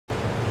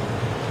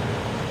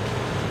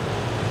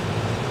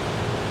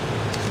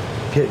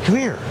Come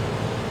here.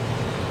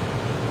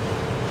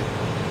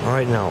 All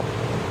right, now,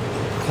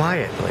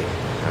 quietly.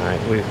 All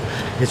right,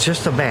 it's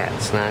just a bat.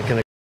 It's not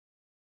gonna.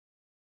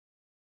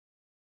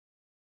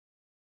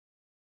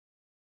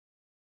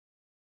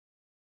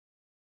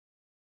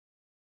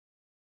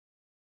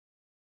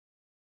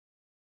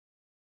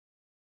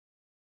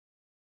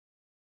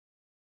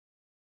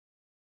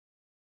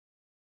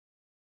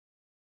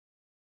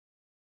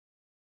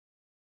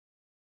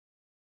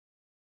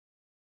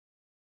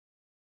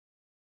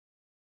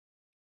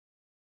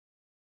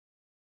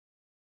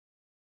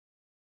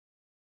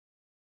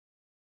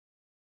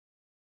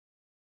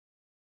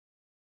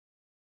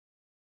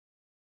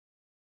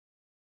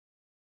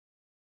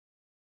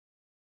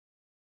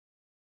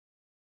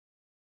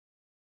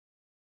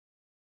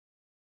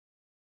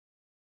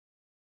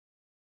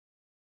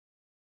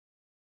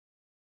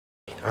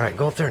 All right,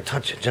 go up there and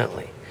touch it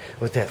gently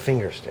with that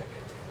finger stick.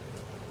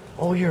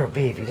 Oh, you're a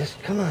baby.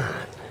 Just come on.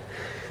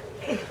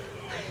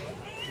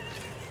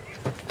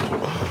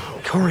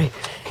 Corey,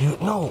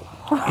 no.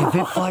 If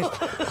it flies,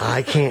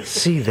 I can't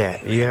see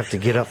that. You have to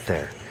get up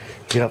there.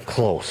 Get up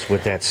close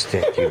with that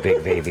stick, you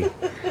big baby.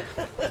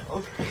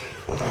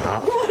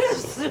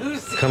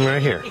 Come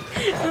right here,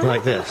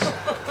 like this.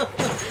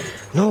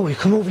 No, you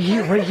come over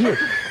here, right here,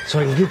 so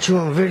I can get you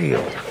on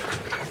video.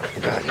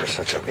 God, you're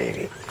such a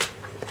baby.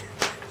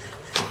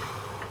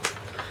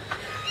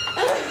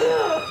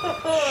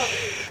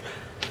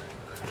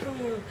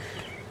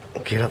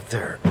 Get up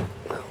there.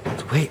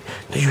 Wait,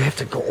 no, you have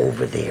to go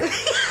over there.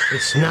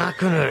 It's not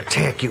going to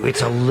attack you.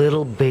 It's a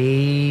little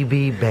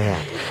baby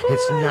bat.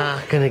 It's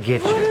not going to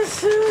get you. What is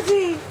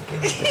Susie?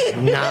 It's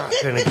not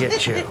going to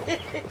get you.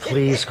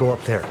 Please go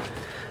up there.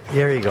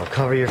 There you go.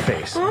 Cover your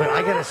face. But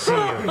I got to see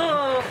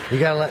you. You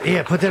got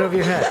to put that over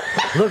your head.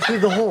 Look through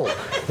the hole.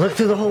 Look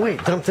through the hole.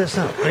 Wait, dump this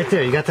out. Right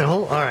there. You got that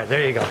hole? All right,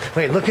 there you go.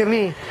 Wait, look at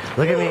me.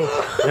 Look at me.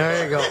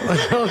 There you go.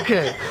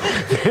 Okay.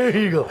 There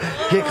you go.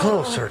 Get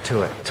closer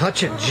to it.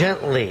 Touch it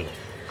gently.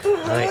 All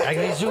right, let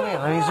me zoom in.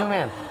 Let me zoom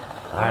in.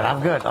 All right,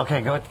 I'm good.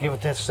 Okay, go get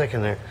with that stick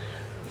in there.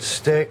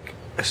 Stick,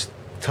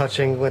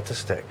 touching with the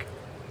stick.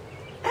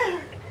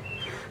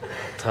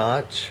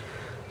 Touch.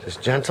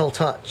 Just gentle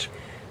touch.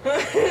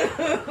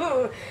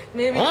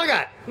 Maybe. Oh my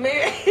God.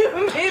 Maybe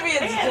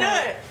it's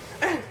dead.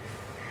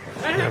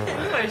 I don't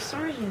know. I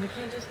saw you. You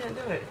can't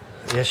do it.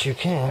 Yes, you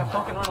can. I'm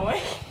fucking run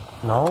away.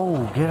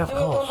 No, get up Do it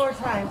one close. more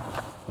time.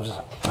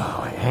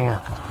 Oh, wait, hang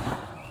on.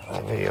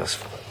 That video's.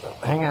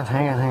 Hang on.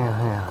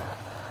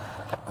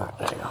 All right,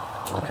 there you go.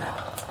 Okay.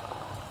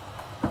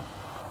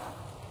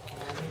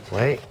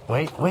 Wait.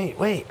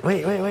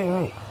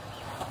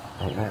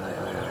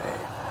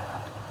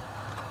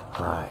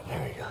 All right,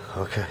 there you go.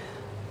 Okay.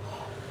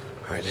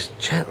 All right, just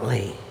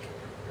gently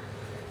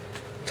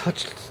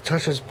touch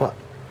his butt.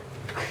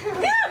 I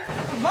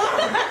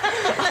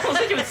was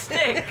like a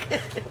stick.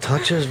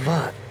 Touch his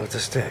butt with the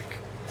stick.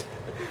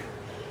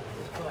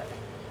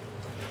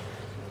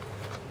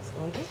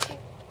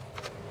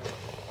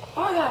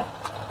 Oh my God.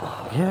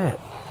 Get it.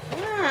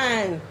 Come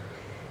on.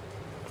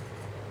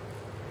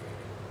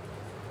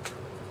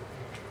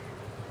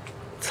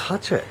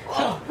 Touch it.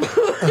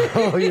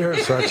 Oh, you're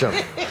such a...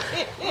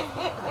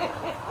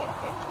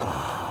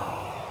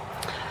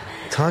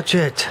 Touch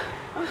it.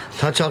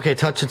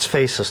 Touch its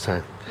face this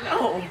time.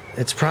 No.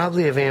 It's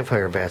probably a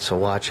vampire bat, so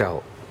watch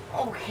out.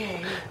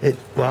 Okay.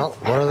 Well,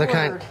 what other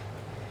kind?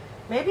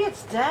 Maybe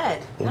it's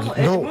dead. No, No,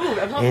 it moved.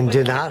 I'm not and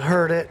do not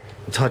hurt it.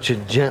 Touch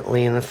it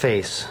gently in the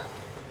face.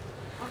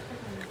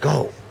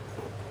 Go.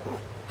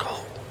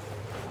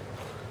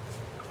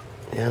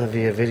 You want to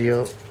be a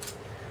video?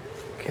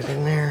 Get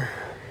in there.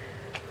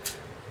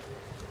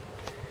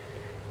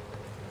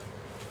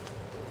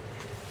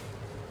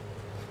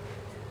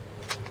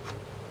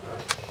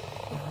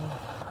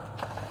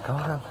 Go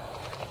on.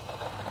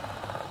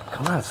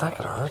 Come on, it's not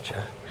going to hurt you.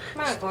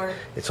 Come on, Gordon.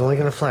 It's only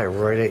going to fly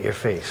right at your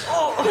face.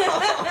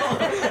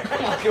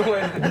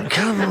 going.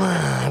 Come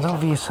on, don't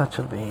be such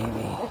a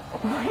baby.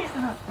 Come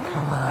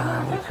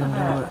on, you can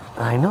do it.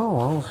 I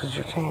know, this is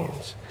your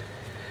chance.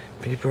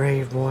 Be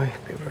brave, boy.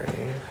 Be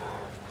brave.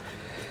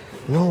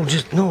 No,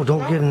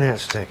 don't get in that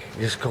stick.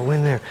 Just go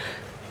in there.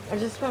 I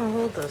just want to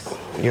hold this.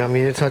 You want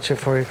me to touch it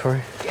for you,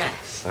 Corey?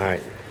 Yes. All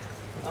right.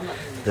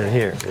 Then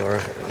here,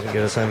 Laura, get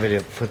us on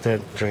video. Put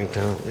that drink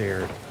down,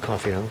 your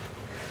coffee down.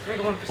 You're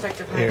the one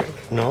protective. Here,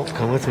 no,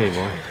 come with me,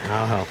 boy.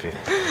 I'll help you.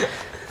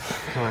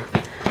 Come on.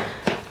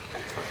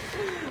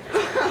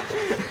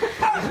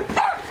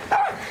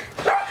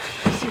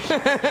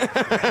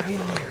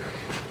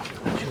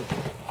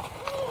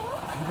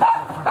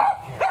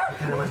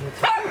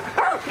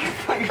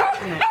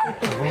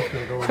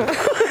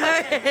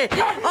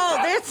 Oh,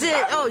 that's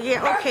it. Oh,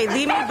 yeah. Okay,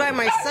 leave me by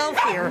myself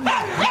here.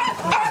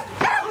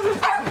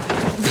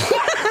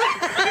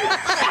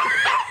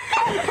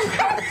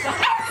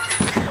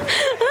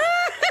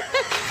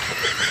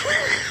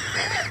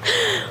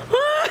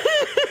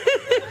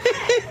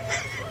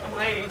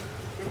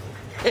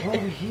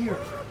 Over here.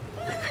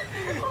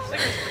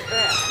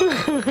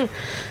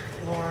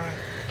 Laura.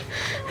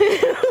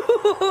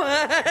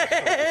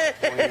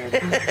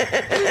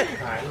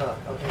 Alright, look.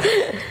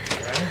 Okay.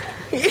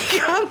 Ready?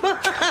 Come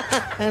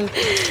on.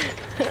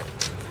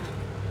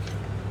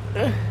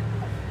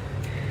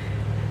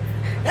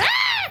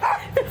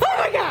 Oh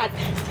my God.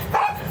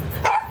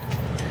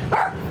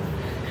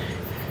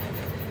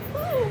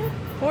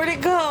 Where'd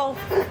it go?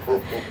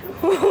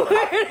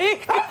 Where'd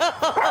it go?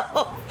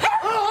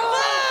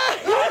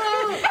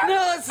 No,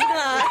 it's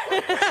not.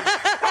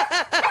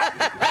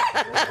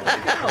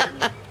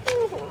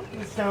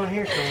 It's down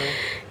here somewhere.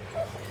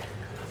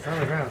 It's on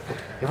the ground.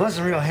 It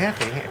wasn't real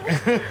happy here.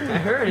 I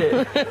heard it.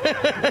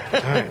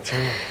 Alright,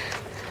 turn it.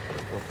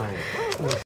 We'll find it.